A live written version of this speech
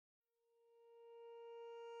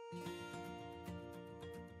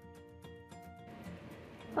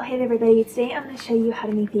Well, hey there everybody, today I'm going to show you how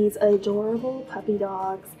to make these adorable puppy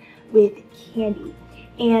dogs with candy.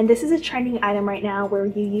 And this is a trending item right now where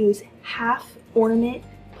you use half ornament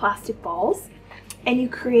plastic balls and you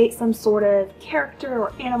create some sort of character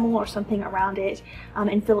or animal or something around it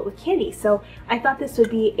and fill it with candy. So I thought this would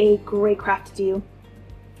be a great craft to do.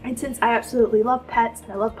 And since I absolutely love pets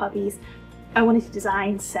and I love puppies, I wanted to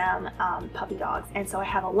design some puppy dogs. And so I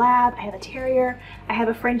have a lab, I have a terrier, I have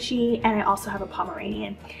a Frenchie, and I also have a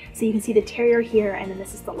Pomeranian. So you can see the terrier here, and then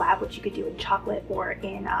this is the lab, which you could do in chocolate or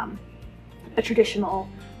in a traditional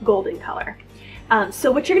golden color.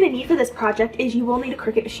 So what you're going to need for this project is you will need a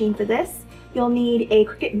Cricut machine for this. You'll need a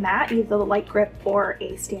Cricut mat, either the light grip or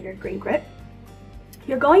a standard green grip.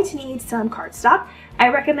 You're going to need some cardstock. I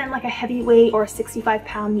recommend like a heavyweight or a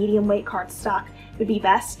 65-pound medium weight cardstock would be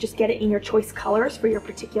best. Just get it in your choice colors for your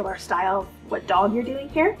particular style of what dog you're doing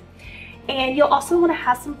here. And you'll also want to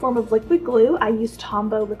have some form of liquid glue. I use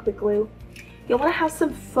Tombow liquid glue. You'll want to have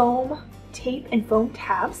some foam tape and foam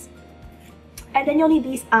tabs. And then you'll need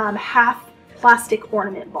these half plastic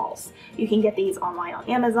ornament balls. You can get these online on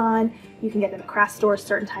Amazon. You can get them at craft stores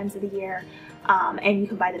certain times of the year, and you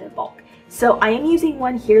can buy them in bulk. So I am using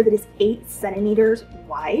one here that is 8 centimeters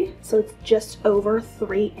wide, so it's just over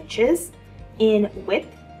 3 inches in width,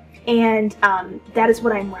 and that is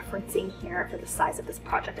what I'm referencing here for the size of this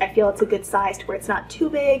project. I feel it's a good size to where it's not too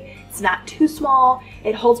big, it's not too small.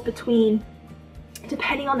 It holds between,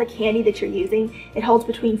 depending on the candy that you're using, it holds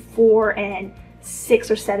between 4 and 6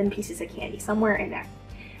 or 7 pieces of candy, somewhere in there.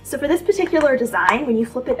 So for this particular design, when you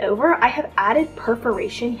flip it over, I have added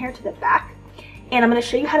perforation here to the back. And I'm going to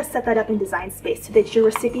show you how to set that up in Design Space so that your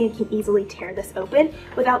recipient can easily tear this open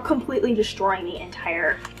without completely destroying the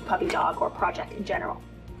entire puppy dog or project in general.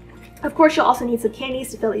 Of course, you'll also need some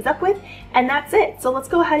candies to fill these up with, and that's it. So let's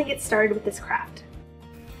go ahead and get started with this craft.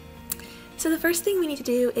 So the first thing we need to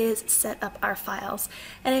do is set up our files.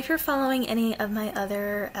 And if you're following any of my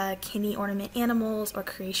other candy ornament animals or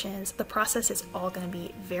creations, the process is all going to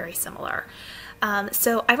be very similar.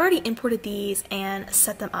 So I've already imported these and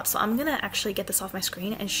set them up. So I'm going to actually get this off my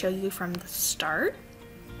screen and show you from the start.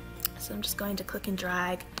 So I'm just going to click and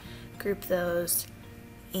drag, group those,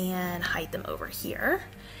 and hide them over here.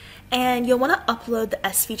 And you'll want to upload the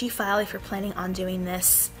SVG file if you're planning on doing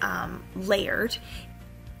this layered.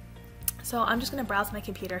 So I'm just going to browse my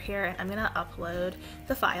computer here and I'm going to upload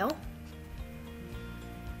the file.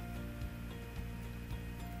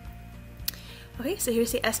 Okay, so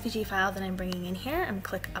here's the SVG file that I'm bringing in here. I'm going to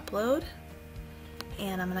click upload,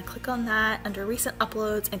 and I'm going to click on that under recent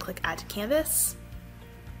uploads and click add to canvas.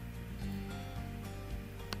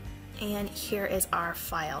 And here is our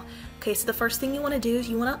file. Okay, so the first thing you want to do is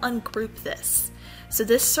you want to ungroup this. So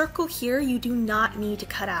this circle here you do not need to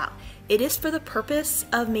cut out. It is for the purpose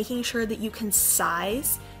of making sure that you can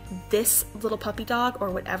size this little puppy dog or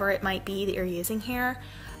whatever it might be that you're using here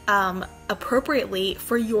appropriately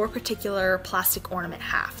for your particular plastic ornament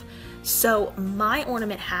half. So my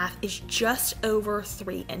ornament half is just over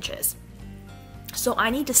 3 inches. So I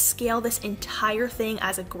need to scale this entire thing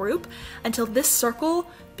as a group until this circle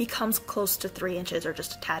becomes close to 3 inches or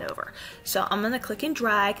just a tad over. So I'm going to click and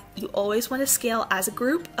drag. You always want to scale as a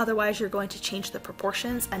group, otherwise you're going to change the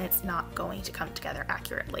proportions and it's not going to come together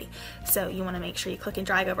accurately. So you want to make sure you click and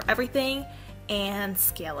drag over everything and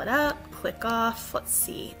scale it up, click off. Let's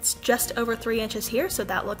see, it's just over 3 inches here, so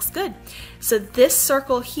that looks good. So this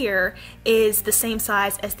circle here is the same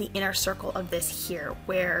size as the inner circle of this here,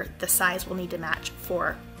 where the size will need to match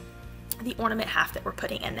for the ornament half that we're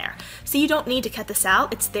putting in there. So you don't need to cut this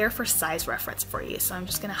out, it's there for size reference for you. So I'm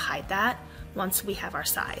just gonna hide that once we have our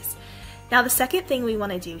size. Now the second thing we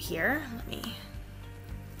wanna do here, let me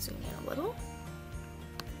zoom in a little.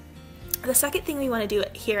 The second thing we want to do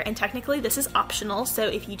here, and technically this is optional, so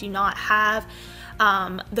if you do not have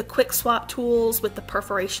the quick swap tools with the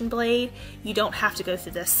perforation blade, you don't have to go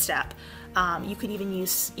through this step. You could even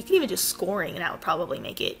do scoring, and that would probably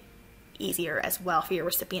make it easier as well for your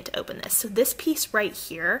recipient to open this. So this piece right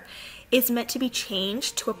here is meant to be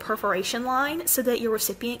changed to a perforation line so that your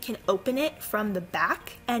recipient can open it from the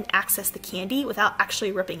back and access the candy without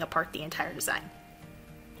actually ripping apart the entire design.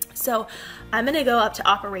 So I'm going to go up to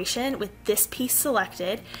operation with this piece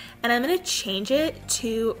selected, and I'm going to change it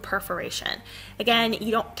to perforation. Again,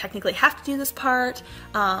 you don't technically have to do this part.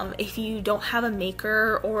 If you don't have a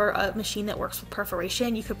maker or a machine that works with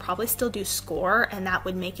perforation, you could probably still do score, and that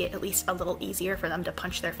would make it at least a little easier for them to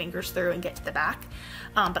punch their fingers through and get to the back.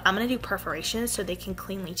 But I'm going to do perforation so they can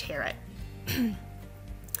cleanly tear it.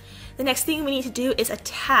 The next thing we need to do is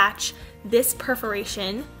attach this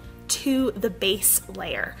perforation to the base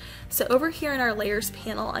layer. So over here in our layers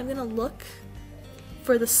panel, I'm going to look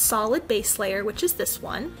for the solid base layer, which is this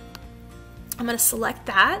one. I'm going to select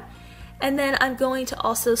that, and then I'm going to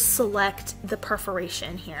also select the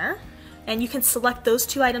perforation here. And you can select those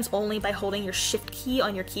two items only by holding your Shift key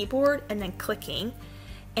on your keyboard and then clicking.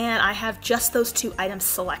 And I have just those two items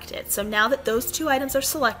selected. So now that those two items are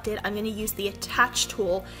selected, I'm going to use the Attach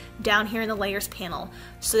tool down here in the Layers panel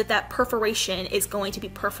so that that perforation is going to be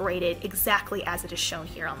perforated exactly as it is shown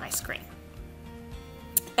here on my screen.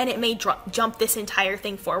 And it may jump this entire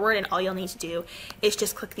thing forward, and all you'll need to do is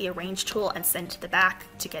just click the Arrange tool and send it to the back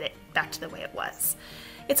to get it back to the way it was.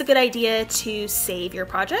 It's a good idea to save your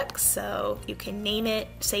projects, so you can name it,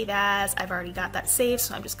 save as. I've already got that saved,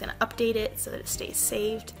 so I'm just going to update it so that it stays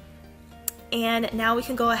saved. And now we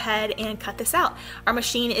can go ahead and cut this out. Our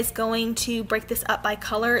machine is going to break this up by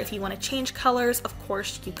color. If you want to change colors, of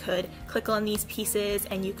course you could click on these pieces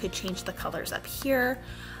and you could change the colors up here.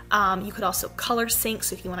 You could also color sync,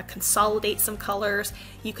 so if you want to consolidate some colors,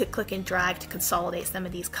 you could click and drag to consolidate some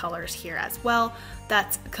of these colors here as well.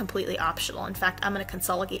 That's completely optional. In fact, I'm going to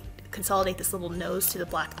consolidate this little nose to the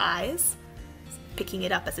black eyes, picking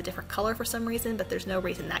it up as a different color for some reason, but there's no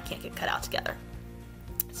reason that can't get cut out together.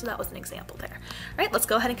 So that was an example there. All right, let's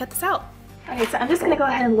go ahead and cut this out. Okay, so I'm just going to go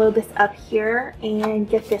ahead and load this up here and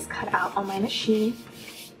get this cut out on my machine.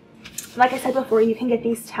 Like I said before, you can get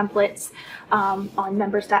these templates on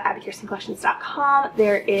members.abbikirstencollections.com.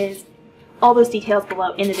 There is all those details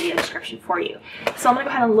below in the video description for you. So I'm going to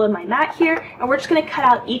go ahead and load my mat here, and we're just going to cut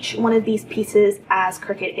out each one of these pieces as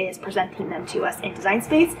Cricut is presenting them to us in Design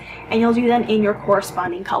Space, and you'll do them in your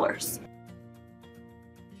corresponding colors.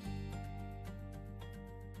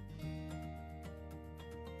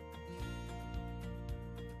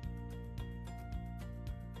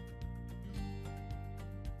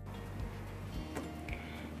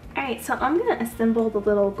 Alright, so I'm going to assemble the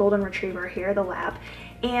little golden retriever here, the lab,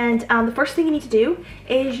 and the first thing you need to do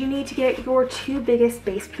is you need to get your two biggest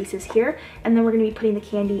base pieces here, and then we're going to be putting the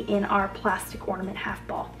candy in our plastic ornament half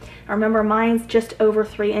ball. Now remember, mine's just over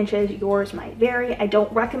 3 inches, yours might vary. I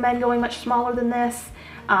don't recommend going much smaller than this,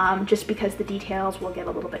 just because the details will get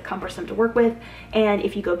a little bit cumbersome to work with, and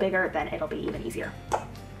if you go bigger, then it'll be even easier.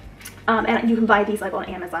 And you can buy these like on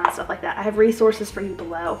Amazon and stuff like that. I have resources for you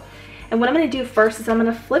below. And what I'm going to do first is I'm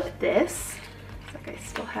going to flip this. Looks like I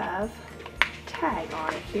still have a tag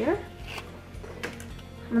on it here.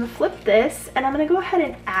 I'm going to flip this, and I'm going to go ahead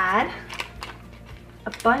and add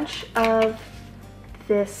a bunch of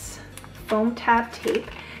this foam tab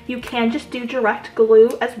tape. You can just do direct glue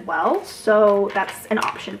as well, so that's an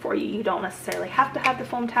option for you. You don't necessarily have to have the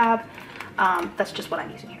foam tab. That's just what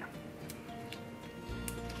I'm using here.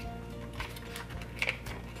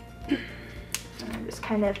 I'm just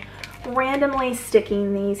kind of randomly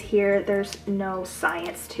sticking these here. There's no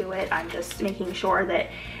science to it. I'm just making sure that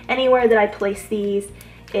anywhere that I place these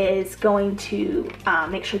is going to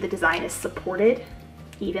make sure the design is supported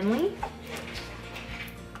evenly.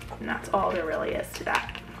 And that's all there really is to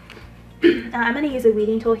that. I'm going to use a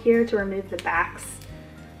weeding tool here to remove the backs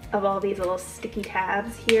of all these little sticky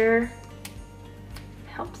tabs here.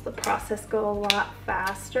 Helps the process go a lot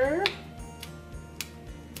faster.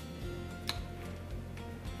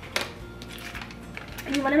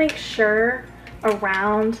 You want to make sure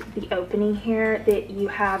around the opening here that you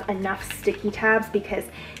have enough sticky tabs, because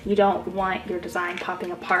you don't want your design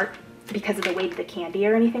popping apart because of the weight of the candy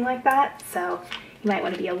or anything like that. So you might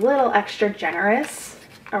want to be a little extra generous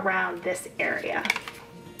around this area.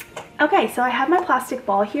 Okay, so I have my plastic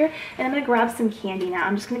ball here, and I'm going to grab some candy now.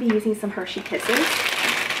 I'm just going to be using some Hershey Kisses.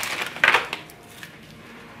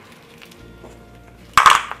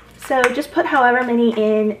 So just put however many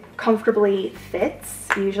in comfortably fits,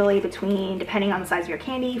 usually between, depending on the size of your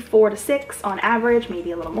candy, 4 to 6 on average,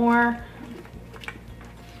 maybe a little more.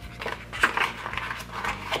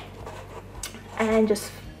 And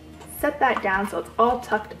just set that down so it's all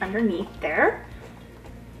tucked underneath there.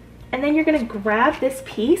 And then you're going to grab this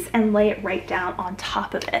piece and lay it right down on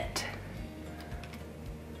top of it.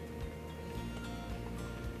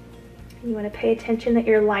 You want to pay attention that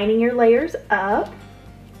you're lining your layers up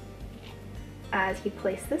as you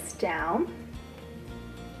place this down.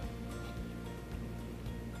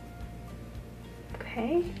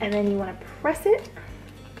 Okay, and then you want to press it.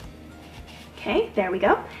 Okay, there we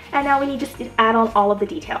go. And now we need just to add on all of the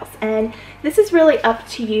details. And this is really up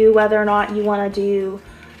to you whether or not you want to do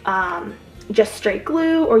just straight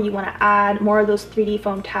glue, or you want to add more of those 3D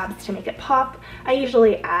foam tabs to make it pop. I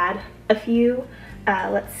usually add a few.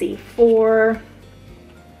 Let's see,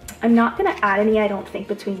 I'm not going to add any, I don't think,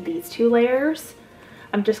 between these two layers.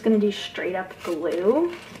 I'm just going to do straight up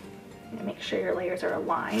glue. Make sure your layers are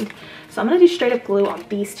aligned. So I'm going to do straight up glue on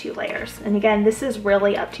these 2 layers. And again, this is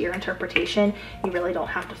really up to your interpretation. You really don't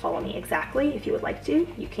have to follow me exactly. If you would like to,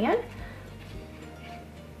 you can.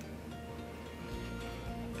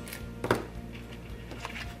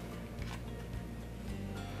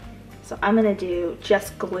 So I'm going to do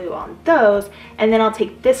just glue on those, and then I'll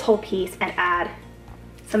take this whole piece and add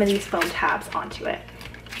some of these foam tabs onto it.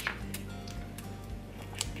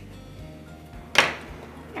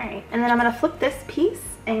 Alright, and then I'm going to flip this piece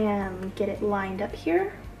and get it lined up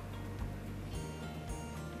here.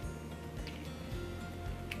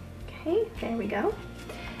 Okay, there we go.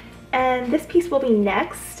 And this piece will be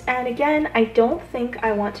next, and again, I don't think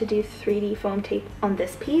I want to do 3D foam tape on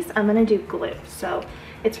this piece. I'm going to do glue. So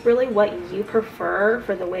it's really what you prefer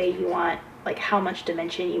for the way you want, like how much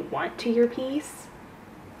dimension you want to your piece.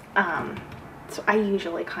 So I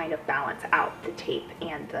usually kind of balance out the tape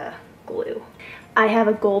and the glue. I have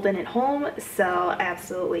a golden at home, so I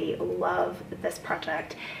absolutely love this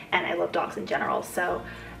project, and I love dogs in general, so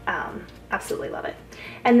absolutely love it.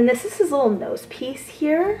 And then this is his little nose piece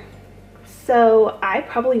here, so I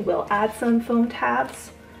probably will add some foam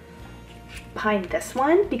tabs behind this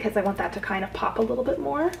one because I want that to kind of pop a little bit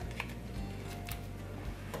more. So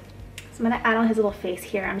I'm going to add on his little face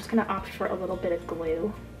here. I'm just going to opt for a little bit of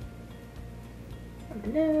glue on the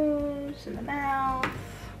nose and the mouth.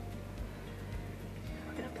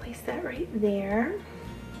 Place that right there.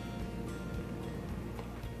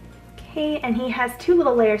 Okay, and he has 2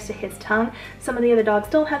 little layers to his tongue. Some of the other dogs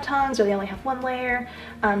don't have tongues, or they only have 1 layer.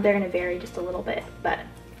 They're going to vary just a little bit, but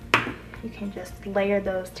you can just layer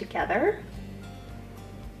those together.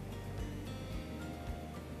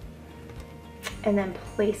 And then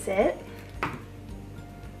place it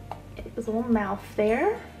in his little mouth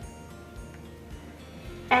there.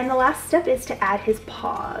 And the last step is to add his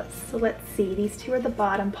paws. So let's see, these 2 are the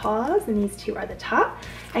bottom paws and these 2 are the top.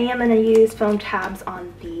 I am going to use foam tabs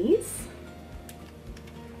on these.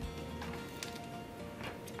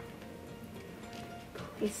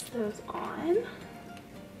 Place those on.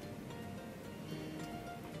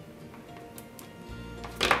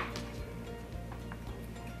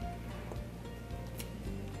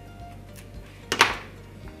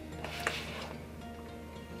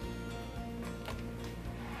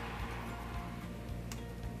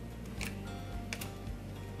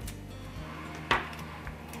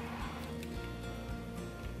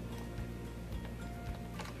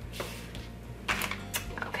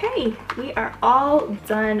 Okay, we are all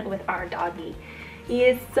done with our doggy. He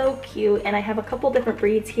is so cute, and I have a couple different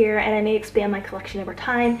breeds here, and I may expand my collection over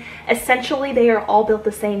time. Essentially, they are all built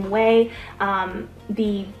the same way.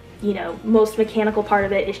 The most mechanical part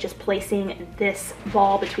of it is just placing this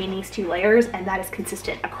ball between these 2 layers, and that is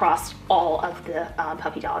consistent across all of the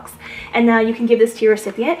puppy dogs. And now you can give this to your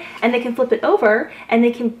recipient, and they can flip it over, and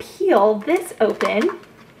they can peel this open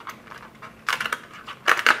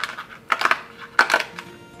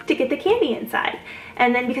to get the candy inside.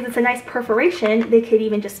 And then because it's a nice perforation, they could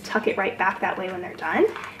even just tuck it right back that way when they're done.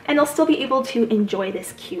 And they'll still be able to enjoy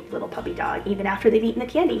this cute little puppy dog even after they've eaten the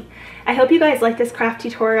candy. I hope you guys like this craft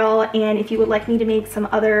tutorial, and if you would like me to make some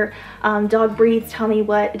other dog breeds, tell me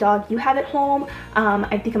what dog you have at home.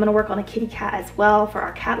 I think I'm gonna work on a kitty cat as well for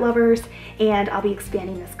our cat lovers, and I'll be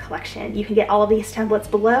expanding this collection. You can get all of these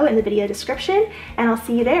templates below in the video description, and I'll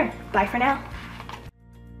see you there. Bye for now.